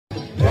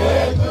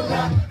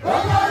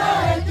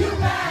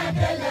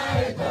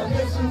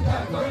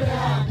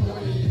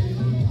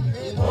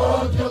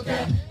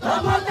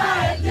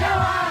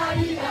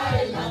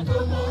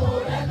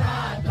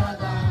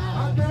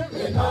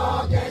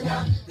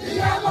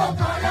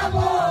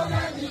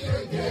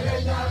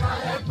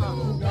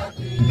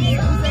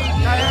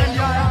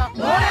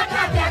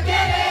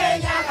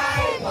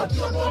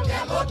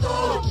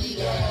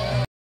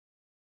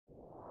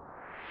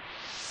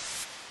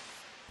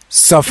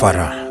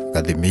Safara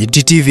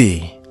Kadhimiti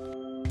TV.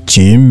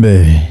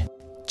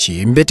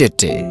 Chimbe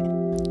Tete.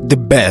 The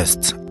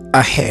best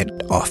ahead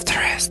of the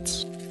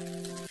rest.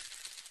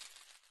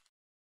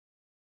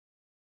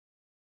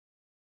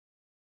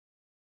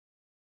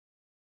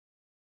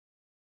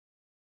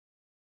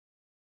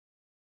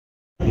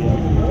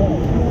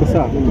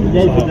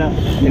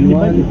 In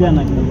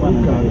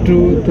 1,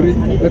 2, 3,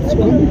 let's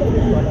go.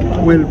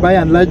 Well, by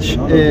and large,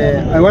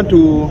 I want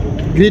to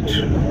greet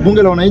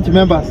Bunge la Wananchi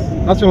members,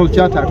 National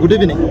Charter. Good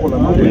evening.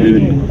 Good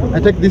evening. I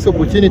take this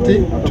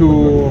opportunity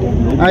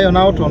to iron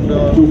out on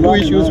the two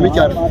issues which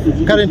are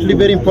currently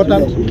very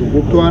important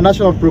to our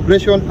national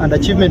progression and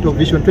achievement of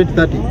Vision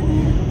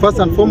 2030. First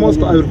and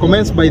foremost, I will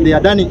commence by the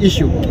Adani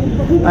issue,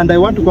 and I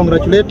want to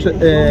congratulate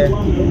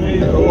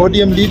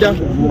ODM leader,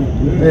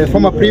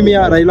 former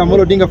Premier Raila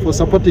Amolo Odinga, for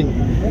supporting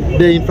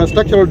the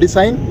infrastructural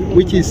design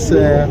which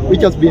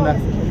has been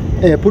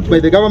put by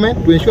the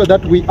government to ensure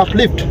that we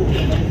uplift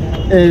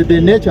the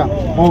nature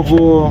of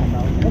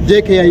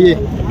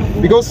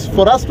JKIA. Because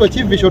for us to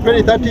achieve Vision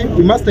 2030,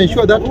 we must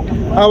ensure that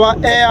our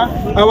air,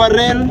 our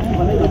rail,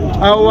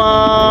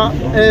 our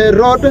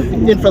road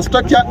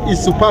infrastructure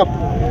is superb.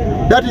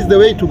 That is the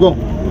way to go.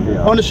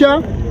 On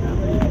share,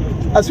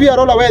 as we are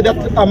all aware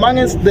that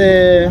amongst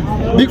the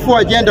Big Four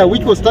agenda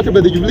which was started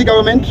by the Jubilee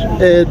government,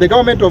 the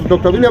government of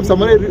Dr. William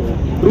Samoei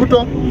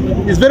Ruto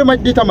is very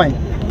much determined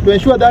to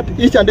ensure that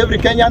each and every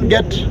Kenyan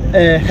get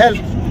health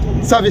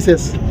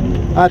services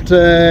at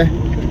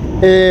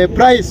a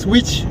price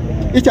which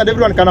each and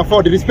everyone can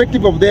afford,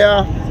 irrespective of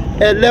their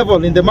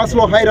level in the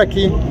Maslow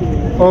hierarchy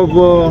of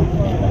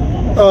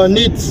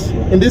needs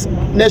in this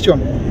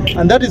nation.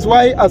 And that is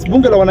why, as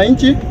Bunge la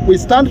Wananchi, we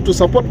stand to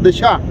support the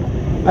SHA,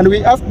 and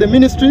we ask the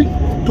ministry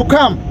to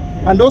come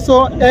and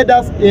also aid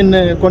us in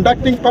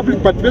conducting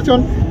public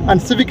participation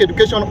and civic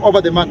education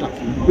over the matter.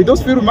 With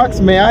those few remarks,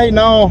 may I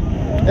now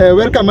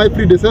welcome my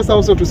predecessor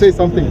also to say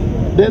something.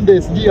 Then the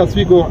SG as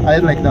we go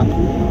ahead like that.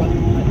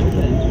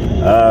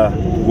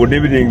 Good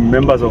evening,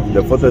 members of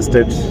the Fourth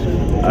Estate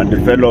and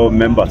the fellow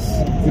members.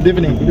 Good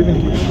evening. Good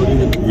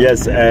evening.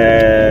 Yes,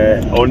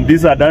 on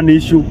this Adani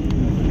issue,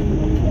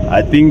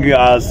 I think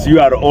as you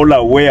are all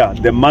aware,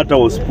 the matter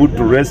was put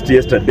to rest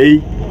yesterday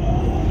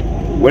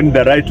when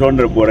the Right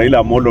Honorable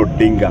Raila Amolo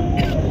Odinga,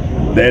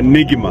 the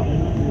enigma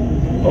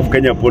of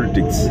Kenya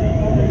politics,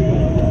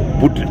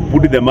 put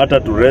the matter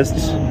to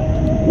rest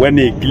when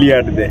he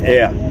cleared the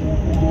air,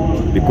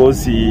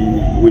 because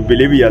we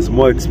believe he has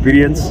more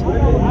experience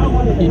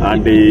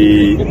and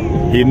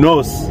he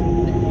knows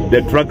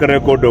the track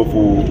record of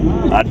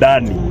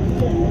Adani.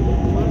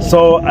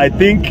 So I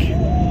think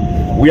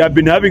we have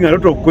been having a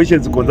lot of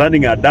questions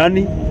concerning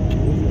Adani,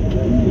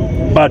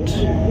 but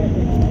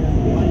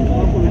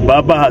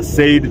Baba has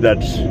said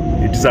that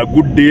it is a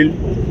good deal,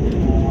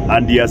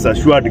 and he has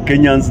assured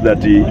Kenyans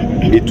that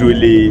it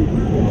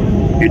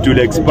will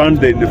expand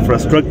the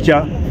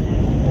infrastructure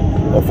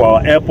of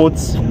our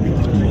airports.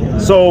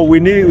 So we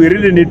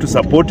really need to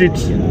support it.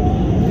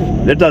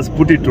 Let us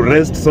put it to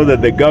rest so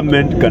that the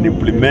government can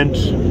implement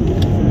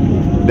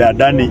the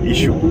Adani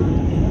issue.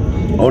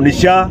 On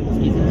SHA,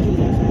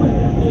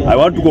 I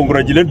want to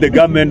congratulate the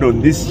government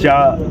on this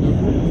SHA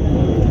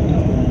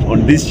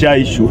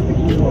issue.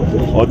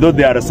 Although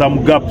there are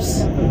some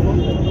gaps,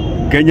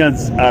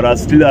 Kenyans are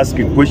still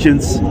asking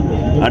questions,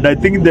 and I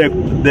think the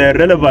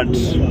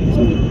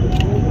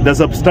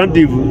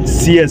substantive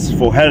CS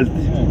for health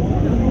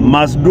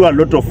must do a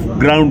lot of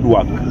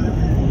groundwork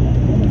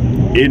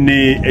in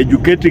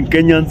educating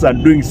Kenyans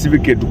and doing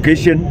civic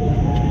education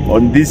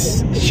on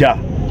this SHA,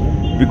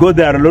 because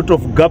there are a lot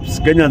of gaps.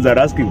 Kenyans are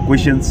asking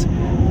questions,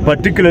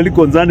 particularly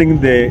concerning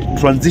the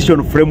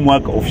transition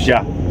framework of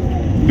SHA.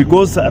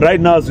 Because right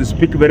now, as we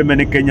speak, very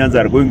many Kenyans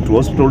are going to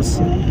hospitals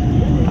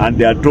and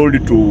they are told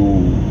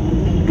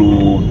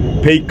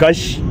to pay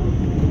cash,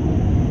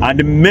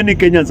 and many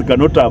Kenyans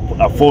cannot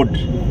afford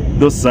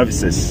those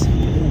services,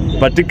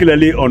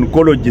 particularly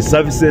oncology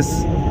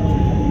services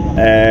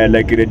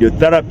like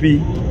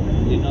radiotherapy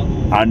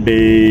and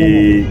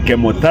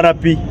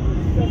chemotherapy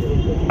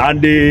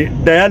and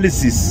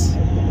dialysis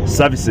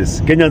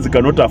services. Kenyans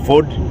cannot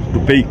afford to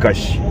pay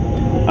cash,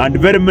 and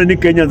very many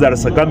Kenyans are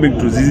succumbing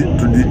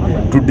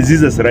to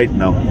diseases right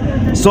now.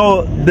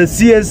 So the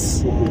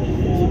CS,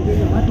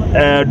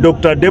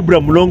 Dr. Deborah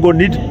Mulongo,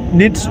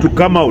 needs to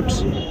come out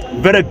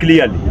very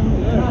clearly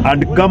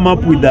and come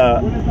up with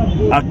a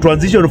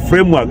transition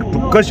framework to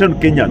caution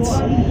Kenyans,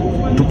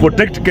 to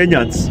protect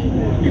Kenyans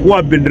who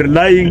have been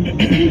relying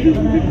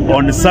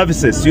on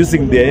services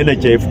using their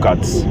NHIF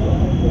cards.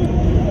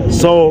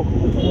 So,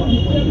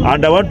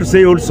 and I want to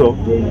say also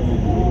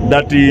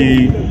that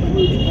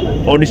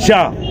on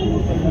SHA,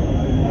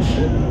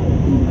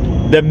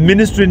 the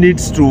ministry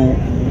needs to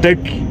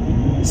take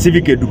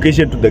civic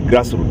education to the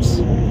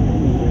grassroots.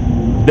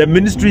 The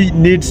ministry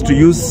needs to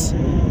use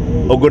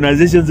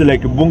organizations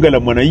like Bunge la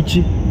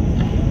Wananchi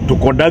to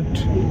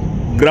conduct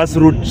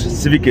grassroots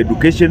civic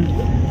education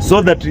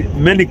so that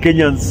many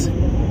Kenyans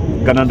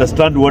can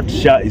understand what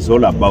SHA is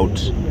all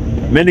about.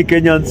 Many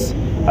Kenyans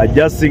are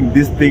just seeing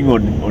this thing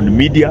on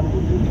media,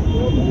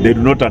 they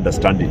do not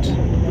understand it.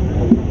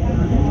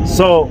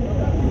 So,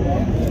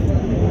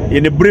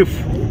 in a brief,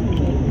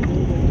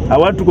 I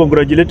want to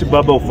congratulate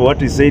Baba for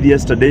what he said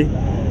yesterday,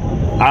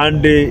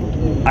 and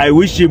I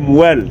wish him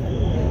well.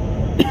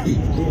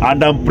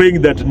 And I'm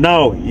praying that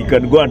now he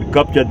can go and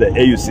capture the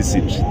AUC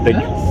seat. Thank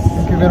you.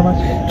 Thank you very much.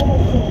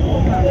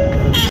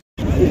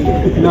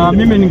 Na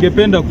mimi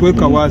ningependa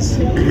kuweka wazi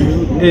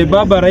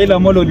Baba Raila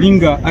Amolo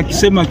Odinga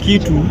akisema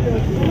kitu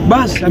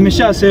basi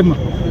ameshasema.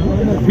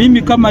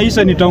 Mimi kama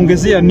Isa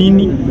nitaongezea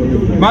nini?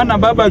 Maana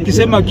baba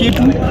akisema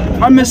kitu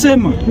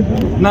amesema,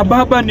 na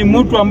baba ni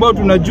mtu ambao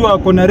tunajua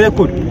ako na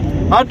record.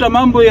 Hata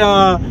mambo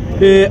ya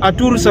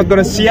Aturu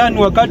Sagrasiani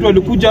wakati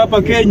walikuja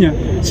hapa Kenya,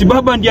 si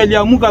baba ndiye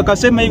aliamuka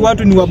akasema hii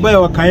watu ni wabaya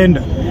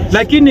wakaenda.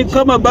 Lakini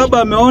kama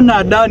baba ameona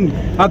Adani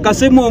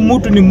akasema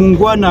mtu ni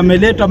muungwana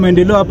ameleta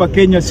maendeleo hapa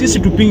Kenya, sisi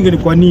tupinge ni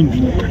kwa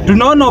nini?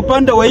 Tunaona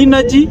upande wa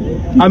energy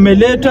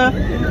ameleta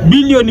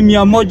bilioni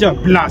 100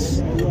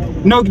 plus.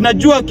 Na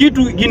najua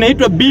kitu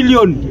kinaitwa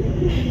bilioni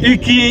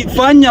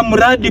ikifanya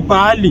mradi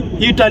pahali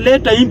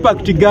italeta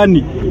impact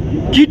gani?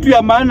 Kitu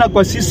ya maana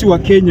kwa sisi wa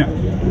Kenya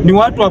ni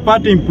watu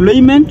wapate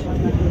employment,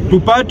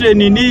 tupate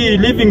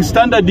living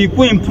standard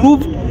ikuwe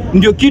improved,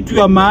 ndio kitu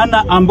ya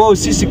maana ambao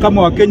sisi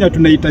kama wa Kenya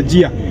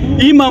tunahitajia.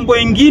 Hii mambo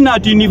ingine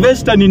ati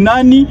investor ni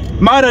nani,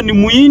 mara ni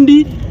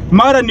Muhindi,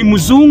 mara ni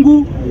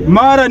mzungu,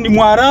 mara ni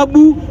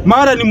Mwarabu,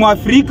 mara ni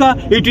Mwafrika,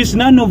 it is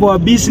none of our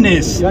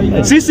business.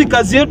 Sisi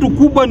kazi yetu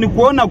kubwa ni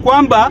kuona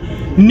kwamba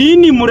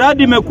nini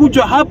mradi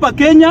imekuja hapa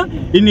Kenya,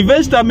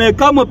 investor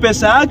amekamo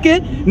pesa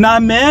yake na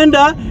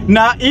ameenda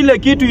na ile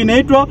kitu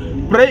inaitwa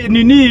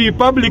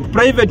public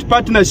private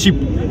partnership.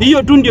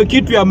 Hiyo tu ndio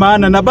kitu ya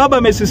maana, na baba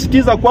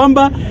amesisitiza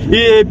kwamba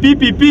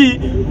PPP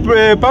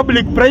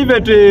public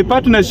private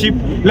partnership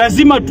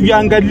lazima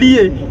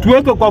tuangalie,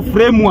 tuweke kwa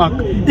framework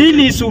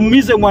ili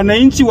isumize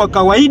mwananchi wa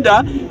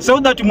kawaida, so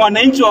that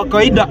mwananchi wa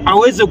kawaida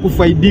aweze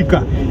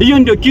kufaidika. Hiyo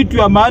ndio kitu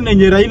ya maana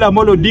yenye Raila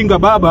Amolo Odinga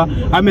baba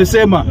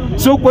amesema.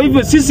 So kwa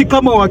hivyo sisi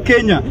kama wa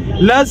Kenya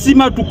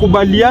lazima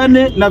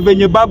tukubaliane na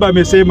venye baba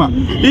amesema.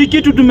 Hii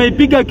kitu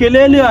tumeipiga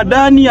kelele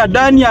Adani,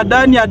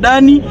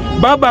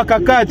 baba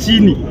akakaa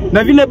chini.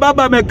 Na vile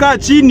baba amekaa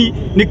chini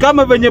ni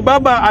kama venye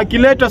baba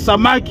akileta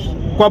samaki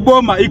kwa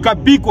boma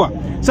ikapikwa.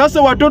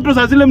 Sasa watoto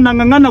saa zile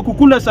mnangangana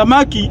kukula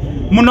samaki,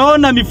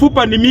 mnaona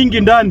mifupa ni mingi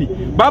ndani.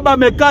 Baba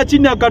amekaa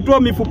chini akatoa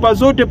mifupa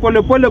zote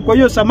polepole kwa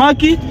hiyo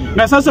samaki,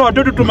 na sasa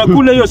watoto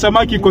tumekula hiyo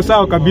samaki iko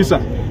sawa kabisa.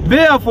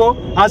 Therefore,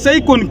 as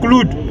I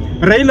conclude,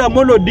 Raila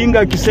Amolo Odinga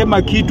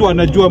akisema kitu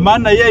anajua,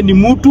 maana yeye ni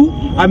mtu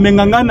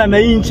amengangana na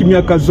nchi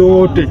miaka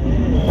zote.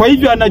 Kwa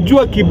hivyo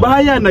anajua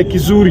kibaya na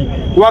kizuri.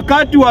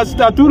 Wakati wa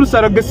Aturu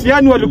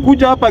Sagrasiani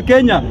walikuja hapa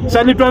Kenya,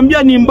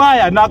 salituambia ni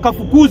mbaya na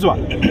akafukuzwa.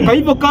 Kwa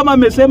hivyo kama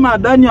amesema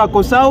Adani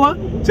ako sawa,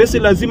 sisi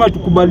lazima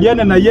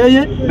tukubaliane na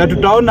yeye, na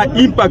tutaona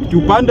impact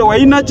upande wa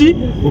energy,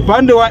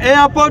 upande wa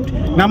airport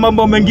na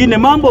mambo mengine.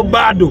 Mambo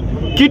bado.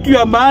 Kitu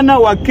ya maana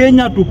wa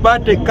Kenya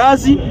tupate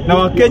kazi na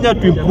wa Kenya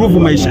tuimprove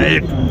maisha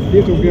yetu.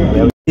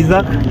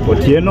 Isaac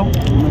Otieno,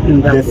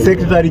 the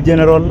Secretary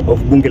General of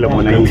Bunge la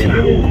Mwananchi.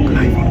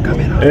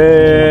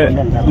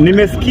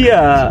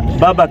 Nimesikia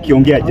baba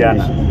akiongea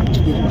jana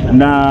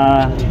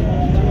na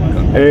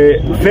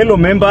fellow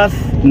members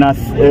na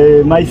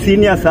my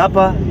seniors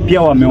hapa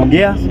pia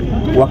wameongea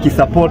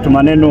wakisupport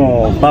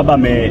maneno baba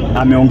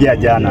ameongea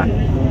jana.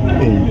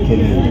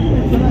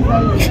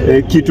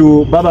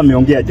 Kitu baba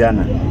ameongea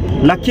jana.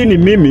 Lakini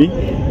mimi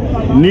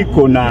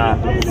niko na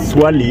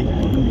swali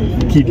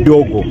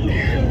kidogo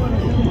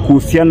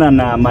kuhusiana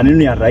na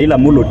maneno ya Raila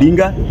Amolo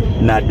Odinga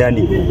na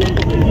Adani.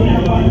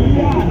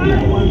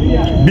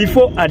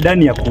 Before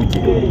Adani akuje,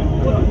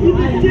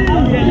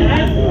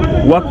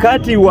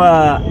 wakati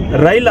wa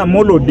Raila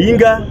Amolo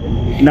Odinga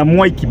na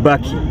Mwai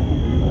Kibaki,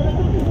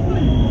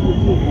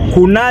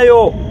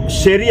 kunayo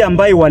sheria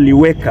ambayo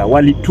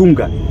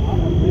walitunga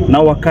na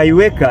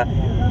wakaiweka,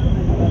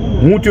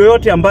 mtu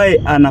yoyote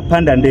ambaye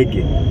anapanda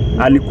ndege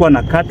alikuwa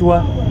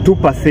nakatwa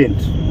 2%.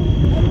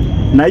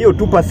 Na hiyo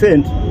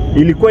 2%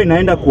 ilikuwa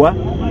inaenda kwa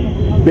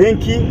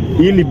benki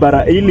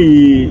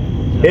ili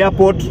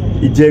airport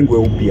ijengwe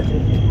upya.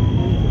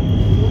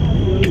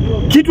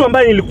 Kitu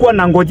ambaye nilikuwa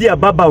nangojea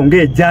baba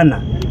ongee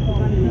jana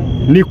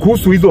ni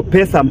kuhusu hizo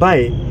pesa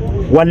ambaye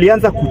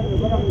walianza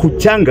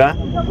kuchanga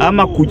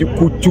ama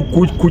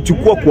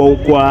kuchukua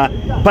kwa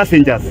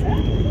passengers.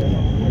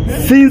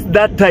 Since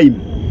that time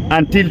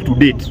until to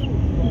date,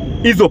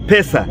 hizo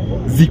pesa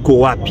ziko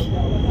wapi?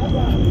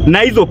 Na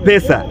hizo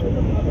pesa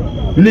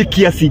ni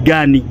kiasi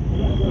gani?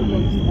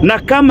 Na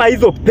kama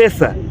hizo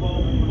pesa,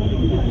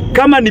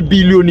 kama ni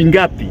bilioni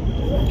ngapi,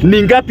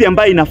 ni ngapi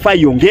ambayo inafaa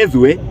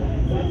iongezwe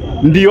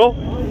ndio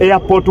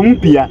airport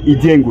mpya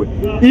ijengwe?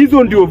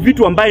 Hizo ndio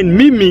vitu ambaye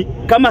mimi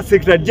kama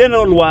Secretary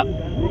General wa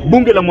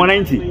Bunge la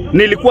Mwananchi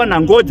nilikuwa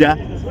na ngoja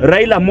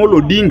Raila Amolo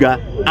Odinga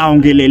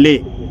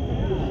aongelele.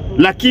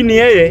 Lakini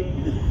yeye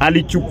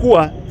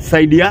alichukua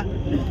saidia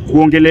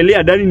kuongelelea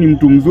Adani ni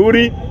mtu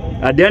mzuri,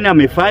 Adani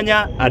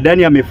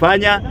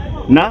amefanya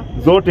na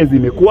zote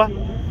zimekuwa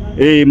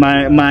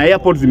ma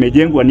airport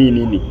zimejengwa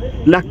nini.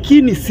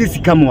 Lakini sisi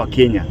kama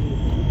Wakenya,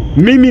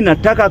 mimi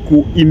nataka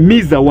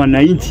kuhimiza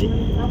wananchi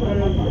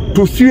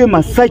tusiwe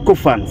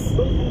psychophants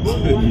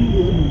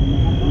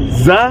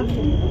za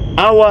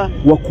hawa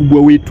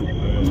wakubwa wetu.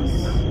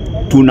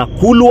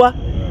 Tunakulwa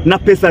na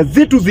pesa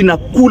zetu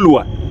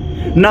zinakulwa.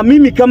 Na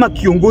mimi kama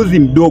kiongozi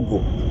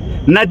mdogo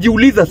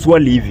najiuliza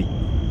swali hivi: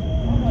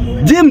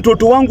 je,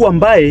 mtoto wangu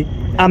ambaye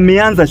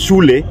ameanza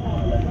shule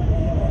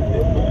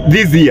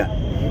this year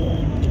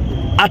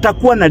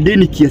atakuwa na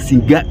deni kiasi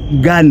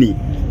gani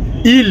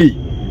ili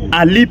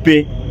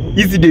alipe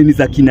hizi deni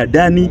za kina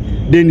Dani,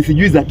 deni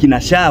sijui za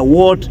kina Shaa,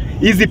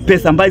 hizi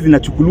pesa ambazo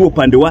zinachukuliwa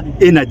upande wa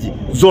energy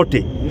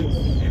zote?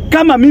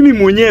 Kama mimi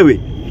mwenyewe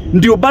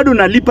ndio bado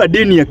nalipa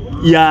deni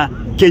ya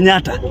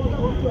Kenyatta,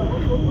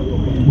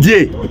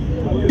 je,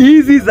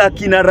 hizi za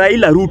kina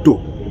Raila Ruto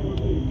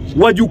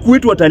wajukuu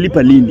wetu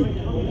watalipa lini?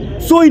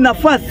 So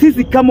inafaa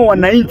sisi kama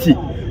wananchi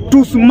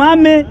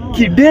tusimame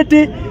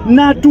kidete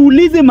na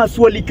tuulize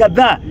maswali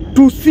kadhaa,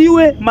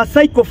 tusiwe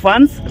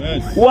psychophants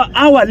wa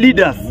our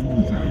leaders.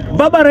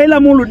 Baba Raila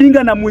Amolo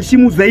Odinga na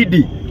mheshimu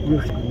zaidi,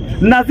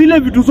 na zile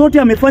vitu zote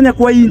amefanya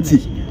kwa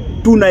nchi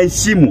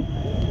tunaheshimu.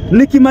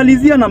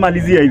 Nikimalizia na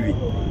malizia hivi: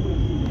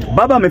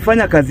 baba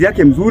amefanya kazi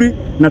yake mzuri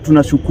na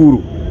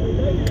tunashukuru.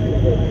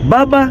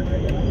 Baba,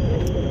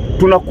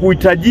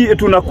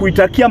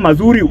 tunakuitakia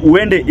mazuri,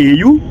 uende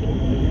AU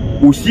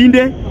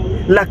ushinde,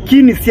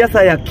 lakini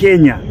siasa ya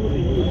Kenya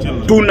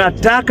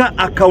tunataka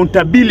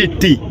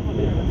accountability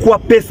kwa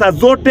pesa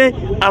zote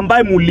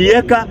ambaye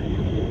mulieka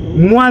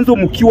mwanzo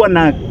mkiwa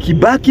na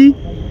Kibaki,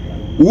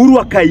 Uhuru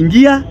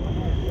akaingia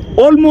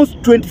almost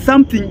 20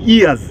 something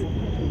years.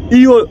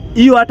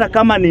 Hiyo hata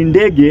kama ni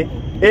ndege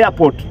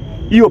airport,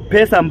 hiyo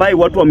pesa ambaye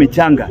watu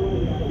wamechanga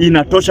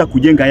inatosha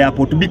kujenga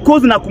airport,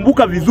 because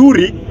nakumbuka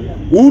vizuri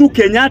Uhuru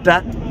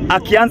Kenyatta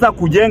akianza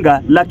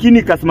kujenga lakini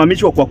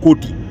ikasimamishwa kwa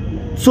koti.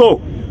 So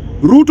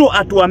Ruto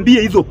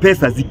atuambie hizo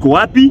pesa ziko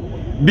wapi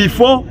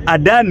before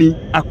Adani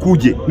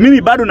akuje.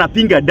 Mimi bado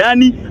napinga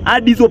Adani,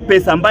 hadi hizo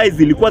pesa ambaye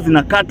zilikuwa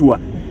zinakatwa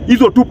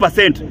hizo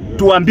 2%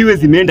 tuambiwe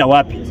zimeenda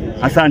wapi.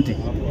 Asante.